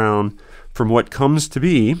turned around from what comes to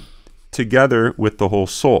be, together with the whole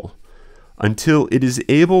soul, until it is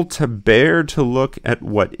able to bear to look at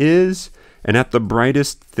what is, and at the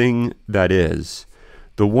brightest thing that is,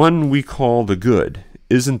 the one we call the good.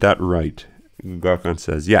 Isn't that right? Gauquin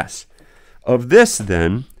says, yes. Of this,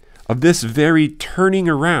 then, of this very turning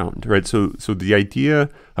around, right? So the idea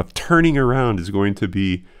of turning around is going to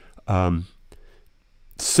be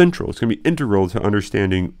central. It's going to be integral to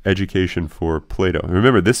understanding education for Plato. And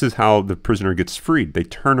remember, this is how the prisoner gets freed. They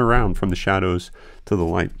turn around from the shadows to the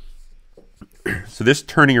light. So this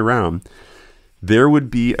turning around, there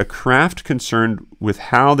would be a craft concerned with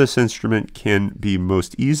how this instrument can be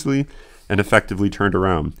most easily and effectively turned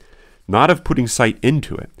around, not of putting sight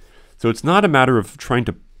into it. So it's not a matter of trying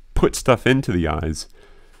to put stuff into the eyes.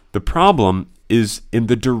 The problem is in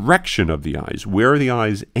the direction of the eyes. Where are the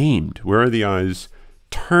eyes aimed? Where are the eyes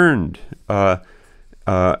turned? Right.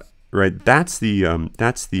 That's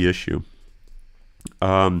the issue.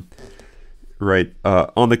 Right.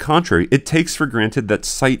 On the contrary, it takes for granted that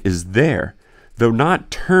sight is there, though not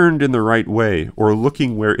turned in the right way or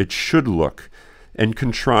looking where it should look, and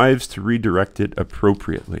contrives to redirect it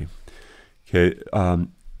appropriately. Okay.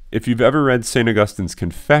 If you've ever read St. Augustine's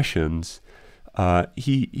Confessions,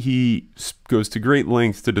 he goes to great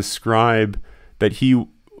lengths to describe that he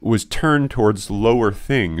was turned towards lower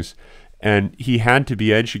things, and he had to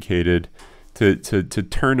be educated to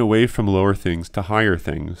turn away from lower things to higher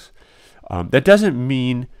things. That doesn't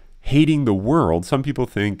mean hating the world. Some people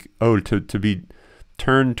think, oh, to be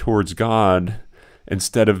turned towards God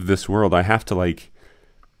instead of this world, I have to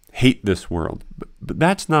hate this world. But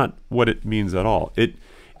that's not what it means at all.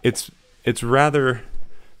 It's rather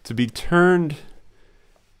to be turned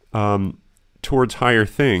towards higher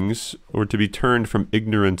things, or to be turned from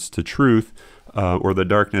ignorance to truth, or the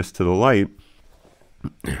darkness to the light.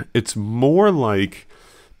 It's more like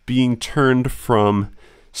being turned from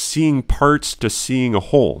seeing parts to seeing a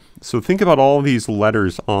whole. So think about all these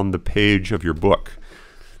letters on the page of your book.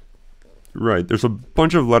 Right, there's a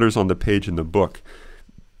bunch of letters on the page in the book.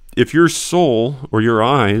 If your soul or your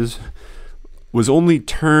eyes was only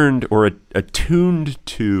turned or attuned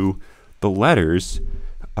to the letters,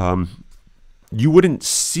 you wouldn't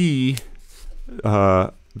see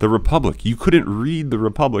the Republic. You couldn't read the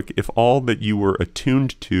Republic if all that you were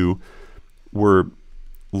attuned to were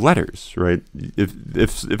letters, right?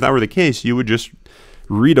 If that were the case, you would just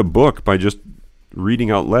read a book by just reading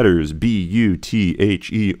out letters, B-U-T-H-E-R-E-I-S,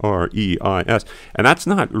 and that's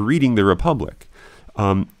not reading the Republic.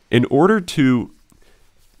 In order to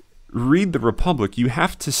read the Republic, you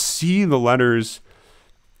have to see the letters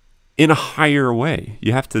in a higher way.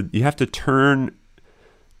 You have to turn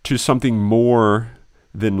to something more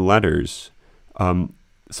than letters,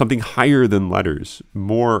 something higher than letters,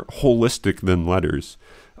 more holistic than letters.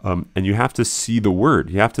 And you have to see the word.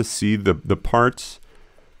 You have to see the parts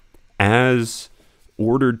as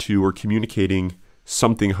ordered to or communicating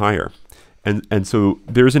something higher. And so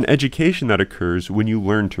there's an education that occurs when you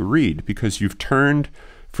learn to read, because you've turned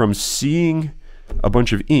from seeing a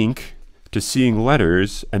bunch of ink to seeing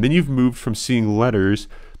letters, and then you've moved from seeing letters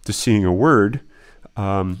to seeing a word.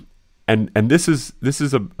 And this is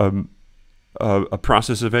a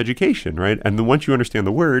process of education, right? And then once you understand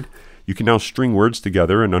the word, you can now string words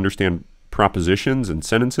together and understand propositions and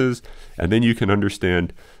sentences, and then you can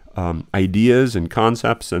understand ideas and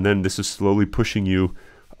concepts, and then this is slowly pushing you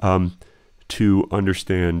to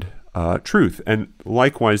understand truth. And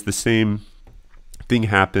likewise, the same thing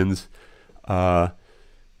happens,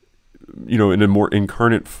 in a more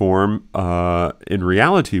incarnate form in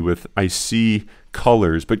reality with I see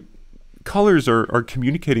colors, but colors are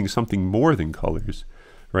communicating something more than colors,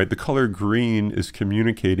 right? The color green is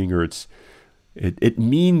communicating, or it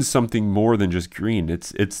means something more than just green.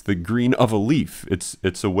 It's the green of a leaf.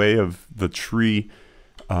 It's a way of the tree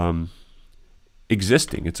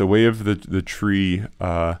existing. It's a way of the tree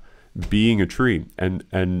being a tree.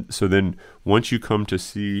 And so then once you come to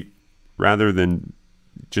see, rather than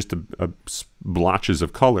just blotches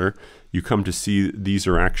of color, you come to see these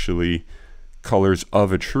are actually colors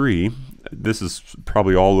of a tree. This is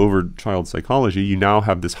probably all over child psychology. You now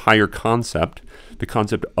have this higher concept, the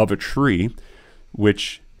concept of a tree,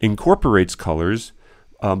 which incorporates colors,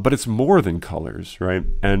 but it's more than colors, right?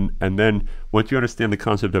 And then once you understand the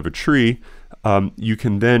concept of a tree, you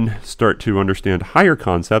can then start to understand higher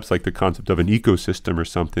concepts, like the concept of an ecosystem or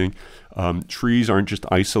something. Trees aren't just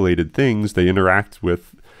isolated things. They interact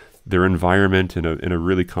with their environment in a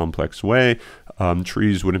really complex way.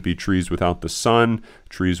 Trees wouldn't be trees without the sun.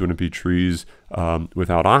 Trees wouldn't be trees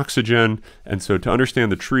without oxygen. And so to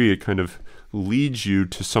understand the tree, it kind of leads you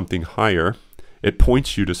to something higher. It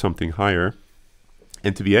points you to something higher.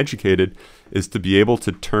 And to be educated is to be able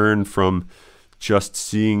to turn from just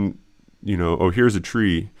seeing, oh, here's a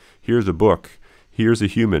tree, here's a book, here's a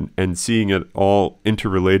human, and seeing it all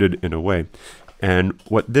interrelated in a way. And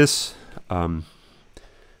what this is,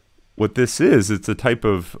 it's a type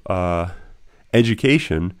of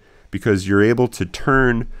education, because you're able to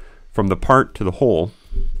turn from the part to the whole,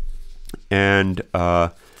 and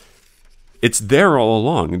it's there all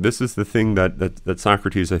along. This is the thing that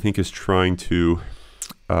Socrates, I think, is trying to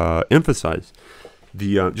emphasize.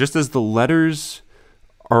 Just as the letters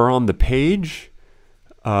are on the page,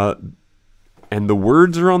 and the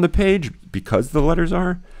words are on the page because the letters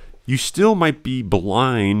are, you still might be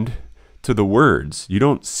blind to the words. You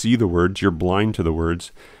don't see the words, you're blind to the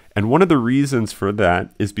words. And one of the reasons for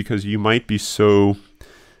that is because you might be so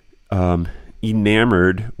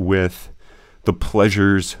enamored with the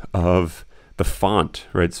pleasures of the font,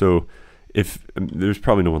 right? So if there's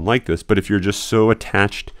probably no one like this, but if you're just so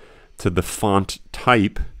attached to the font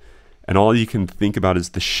type, and all you can think about is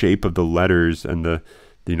the shape of the letters and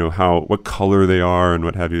what color they are and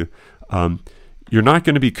what have you, you're not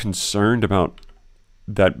going to be concerned about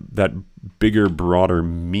that bigger, broader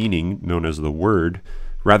meaning known as the word.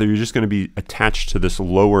 Rather, you're just going to be attached to this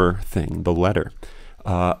lower thing, the letter.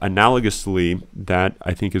 Analogously, that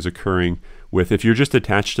I think is occurring with, if you're just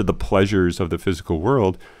attached to the pleasures of the physical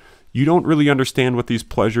world, you don't really understand what these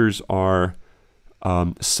pleasures are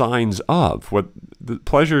signs of. What the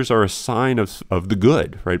pleasures are a sign of the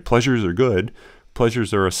good, right? Pleasures are good.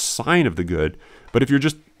 Pleasures are a sign of the good. But if you're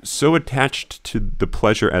just so attached to the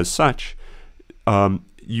pleasure as such,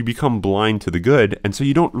 you become blind to the good, and so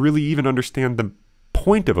you don't really even understand the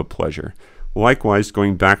point of a pleasure. Likewise,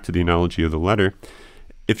 going back to the analogy of the letter,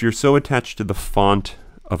 if you're so attached to the font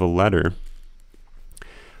of a letter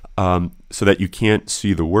so that you can't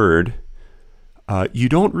see the word, you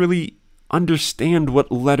don't really understand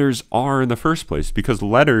what letters are in the first place, because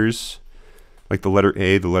letters, like the letter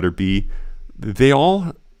A, the letter B, they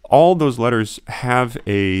all those letters have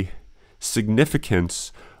a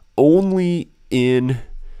significance only in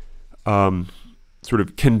sort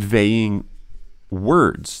of conveying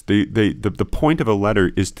words. The point of a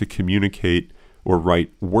letter is to communicate or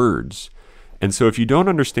write words. And so if you don't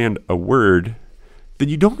understand a word, then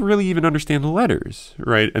you don't really even understand the letters,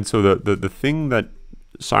 right? And so the thing that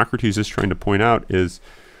Socrates is trying to point out is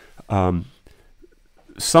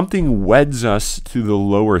something weds us to the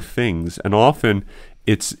lower things, and often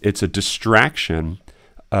it's a distraction,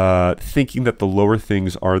 thinking that the lower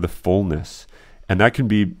things are the fullness. And that can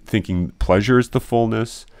be thinking pleasure is the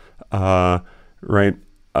fullness, right?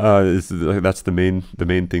 That's the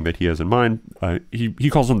main thing that he has in mind. He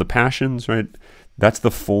calls them the passions, right? That's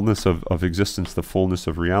the fullness of existence, the fullness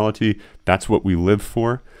of reality. That's what we live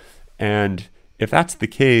for. And if that's the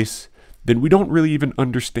case, then we don't really even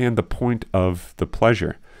understand the point of the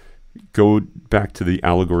pleasure. go back to the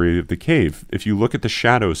allegory of the cave. If you look at the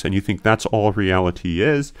shadows and you think that's all reality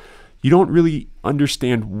is, you don't really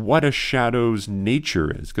understand what a shadow's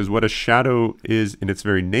nature is, because what a shadow is in its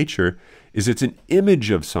very nature is it's an image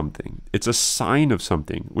of something. It's a sign of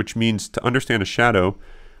something, which means to understand a shadow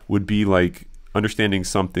would be like understanding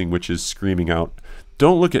something which is screaming out,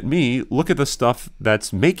 don't look at me, look at the stuff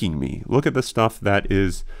that's making me, look at the stuff that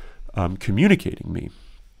is communicating me.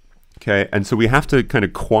 Okay, and so we have to kind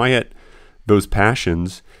of quiet those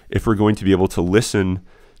passions if we're going to be able to listen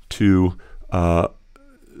to the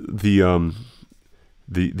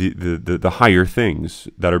higher things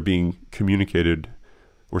that are being communicated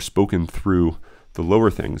or spoken through the lower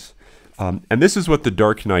things. And this is what the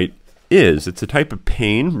dark night is. It's a type of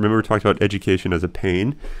pain. Remember, we talked about education as a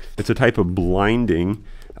pain. It's a type of blinding,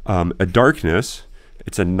 a darkness.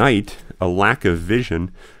 It's a night, a lack of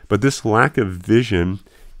vision. But this lack of vision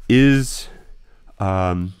is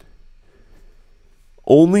only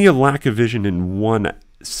a lack of vision in one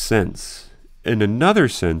sense. In another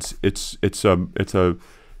sense, it's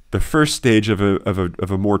the first stage of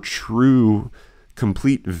a more true,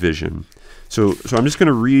 complete vision. So I'm just going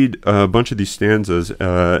to read a bunch of these stanzas.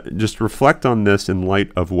 Just reflect on this in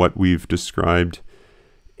light of what we've described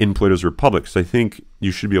in Plato's Republic. So I think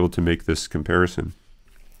you should be able to make this comparison.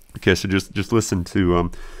 Okay, so just listen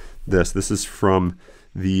to this. This is from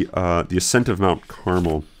the Ascent of Mount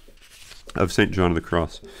Carmel of St. John of the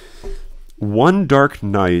Cross. One dark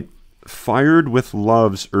night, fired with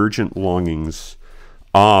love's urgent longings,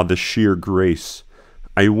 ah, the sheer grace,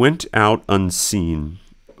 I went out unseen,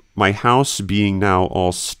 my house being now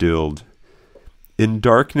all stilled. In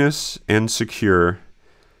darkness and secure,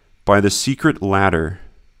 by the secret ladder,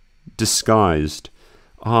 disguised,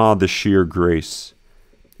 ah, the sheer grace,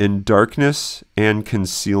 in darkness and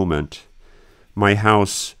concealment, my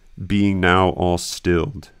house being now all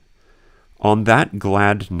stilled. On that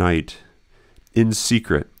glad night, in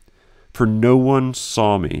secret, for no one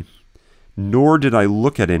saw me, nor did I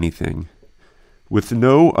look at anything, with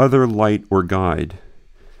no other light or guide.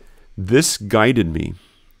 This guided me,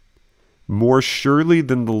 more surely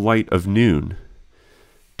than the light of noon,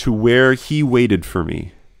 to where he waited for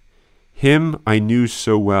me. Him I knew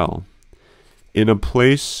so well, in a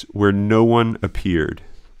place where no one appeared.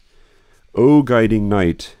 O guiding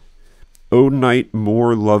night, O night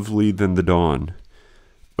more lovely than the dawn,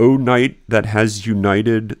 O night that has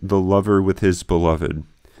united the lover with his beloved,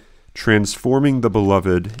 transforming the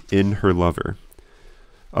beloved in her lover.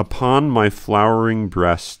 Upon my flowering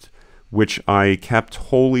breast, which I kept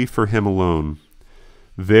wholly for him alone,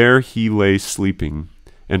 there he lay sleeping,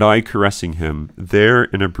 and I caressing him, there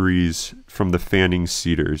in a breeze from the fanning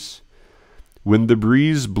cedars. When the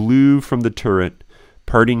breeze blew from the turret,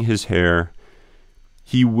 parting his hair,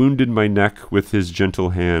 he wounded my neck with his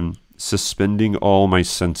gentle hand, suspending all my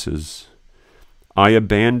senses. I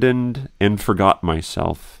abandoned and forgot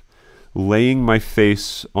myself, laying my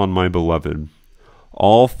face on my beloved.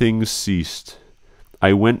 All things ceased.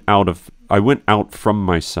 I went out from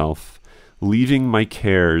myself, leaving my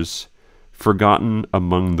cares forgotten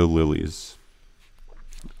among the lilies.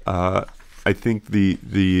 I think I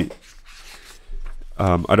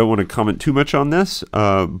don't want to comment too much on this,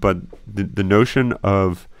 but the notion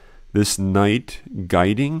of this night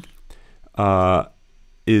guiding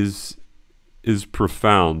is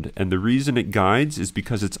profound, and the reason it guides is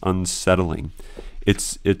because it's unsettling.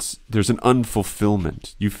 There's an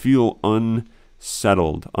unfulfillment. You feel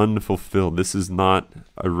unsettled, unfulfilled. This is not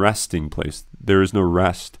a resting place. There is no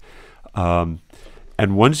rest. And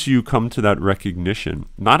once you come to that recognition,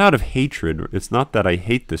 not out of hatred, it's not that I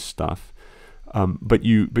hate this stuff, but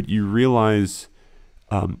you realize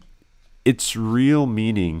its real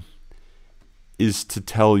meaning is to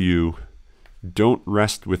tell you, don't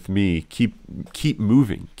rest with me. Keep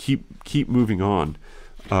moving. Keep moving on.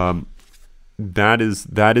 That is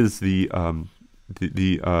the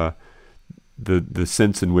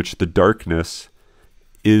sense in which the darkness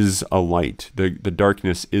is a light. The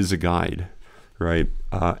darkness is a guide, right?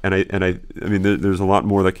 And I mean, there's a lot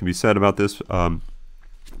more that can be said about this,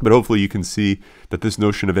 but hopefully you can see that this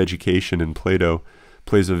notion of education in Plato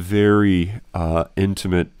plays a very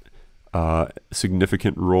intimate,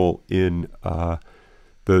 significant role in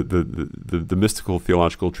the mystical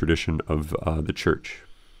theological tradition of the church.